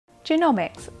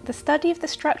Genomics, the study of the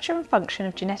structure and function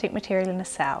of genetic material in a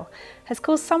cell, has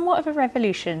caused somewhat of a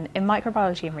revolution in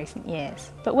microbiology in recent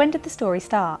years. But when did the story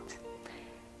start?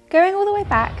 Going all the way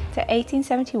back to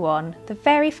 1871, the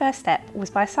very first step was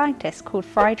by a scientist called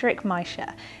Friedrich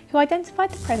Miescher, who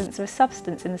identified the presence of a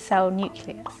substance in the cell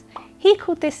nucleus. He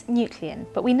called this nuclein,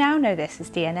 but we now know this as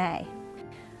DNA.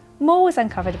 More was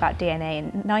uncovered about DNA in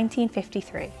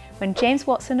 1953, when James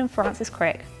Watson and Francis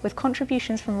Crick, with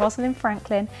contributions from Rosalind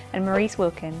Franklin and Maurice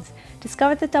Wilkins,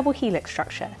 discovered the double helix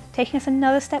structure, taking us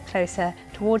another step closer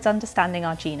towards understanding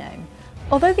our genome.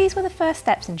 Although these were the first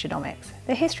steps in genomics,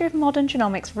 the history of modern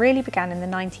genomics really began in the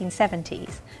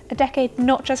 1970s, a decade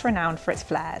not just renowned for its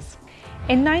flares.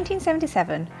 In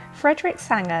 1977, Frederick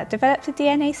Sanger developed a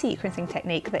DNA sequencing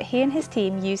technique that he and his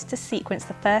team used to sequence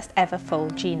the first ever full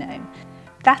genome,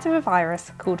 that of a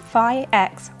virus called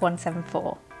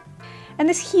Phi-X174. And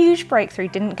this huge breakthrough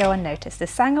didn't go unnoticed,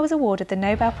 as Sanger was awarded the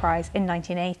Nobel Prize in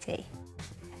 1980.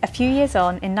 A few years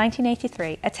on, in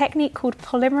 1983, a technique called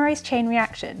polymerase chain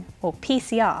reaction, or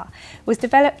PCR, was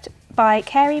developed by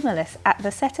Carey Mullis at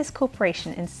the Cetus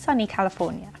Corporation in sunny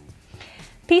California.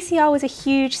 PCR was a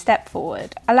huge step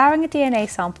forward, allowing a DNA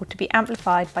sample to be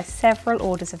amplified by several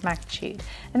orders of magnitude,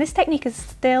 and this technique is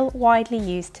still widely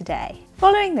used today.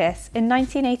 Following this, in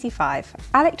 1985,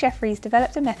 Alec Jeffreys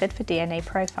developed a method for DNA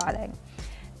profiling.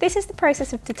 This is the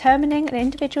process of determining an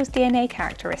individual's DNA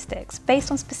characteristics based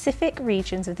on specific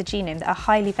regions of the genome that are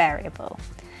highly variable.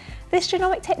 This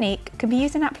genomic technique can be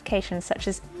used in applications such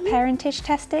as parentage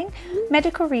testing,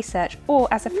 medical research, or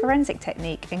as a forensic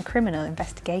technique in criminal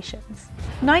investigations.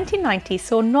 1990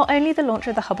 saw not only the launch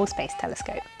of the Hubble Space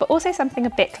Telescope, but also something a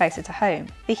bit closer to home,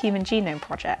 the Human Genome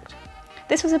Project.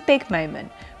 This was a big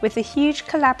moment, with the huge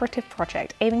collaborative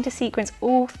project aiming to sequence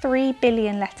all 3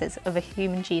 billion letters of a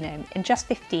human genome in just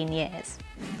 15 years.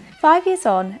 5 years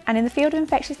on, and in the field of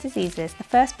infectious diseases, the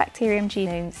first bacterium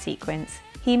genome sequence,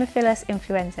 Haemophilus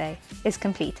influenzae, is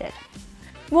completed.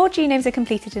 More genomes are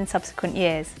completed in subsequent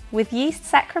years, with yeast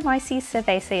Saccharomyces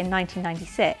cerevisiae in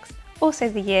 1996, also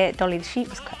the year Dolly the sheep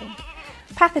was cloned,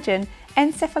 pathogen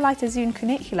Encephalitis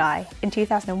cuniculi in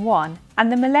 2001,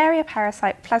 and the malaria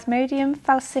parasite Plasmodium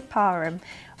falciparum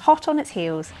hot on its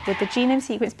heels, with the genome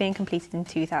sequence being completed in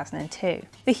 2002.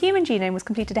 The human genome was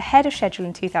completed ahead of schedule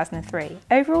in 2003,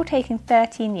 overall taking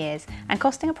 13 years and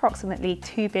costing approximately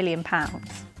 £2 billion.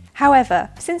 However,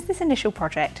 since this initial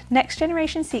project,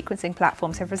 next-generation sequencing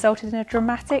platforms have resulted in a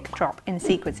dramatic drop in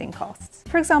sequencing costs.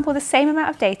 For example, the same amount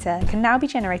of data can now be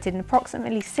generated in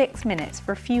approximately 6 minutes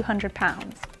for a few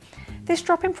 £100s. This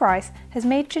drop in price has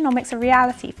made genomics a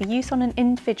reality for use on an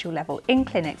individual level in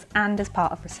clinics and as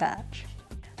part of research.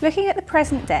 Looking at the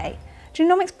present day,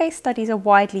 genomics-based studies are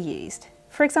widely used.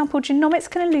 For example, genomics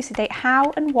can elucidate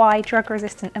how and why drug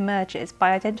resistance emerges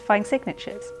by identifying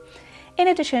signatures. In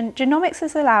addition, genomics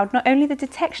has allowed not only the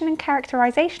detection and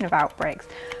characterization of outbreaks,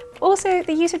 but also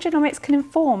the use of genomics can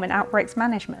inform an outbreak's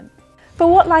management. But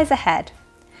what lies ahead?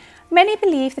 Many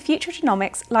believe the future of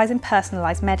genomics lies in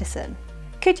personalised medicine.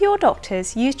 Could your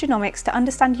doctors use genomics to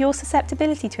understand your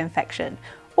susceptibility to infection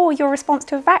or your response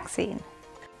to a vaccine?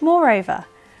 Moreover,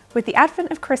 with the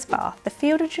advent of CRISPR, the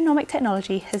field of genomic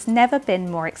technology has never been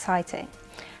more exciting.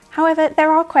 However,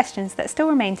 there are questions that still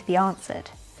remain to be answered.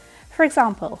 For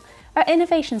example, are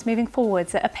innovations moving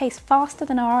forwards at a pace faster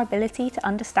than our ability to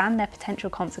understand their potential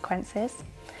consequences?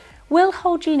 Will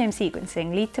whole genome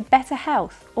sequencing lead to better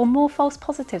health or more false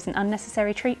positives and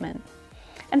unnecessary treatment?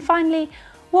 And finally,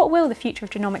 what will the future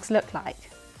of genomics look like?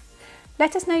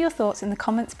 Let us know your thoughts in the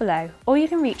comments below, or you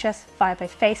can reach us via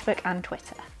both Facebook and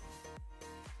Twitter.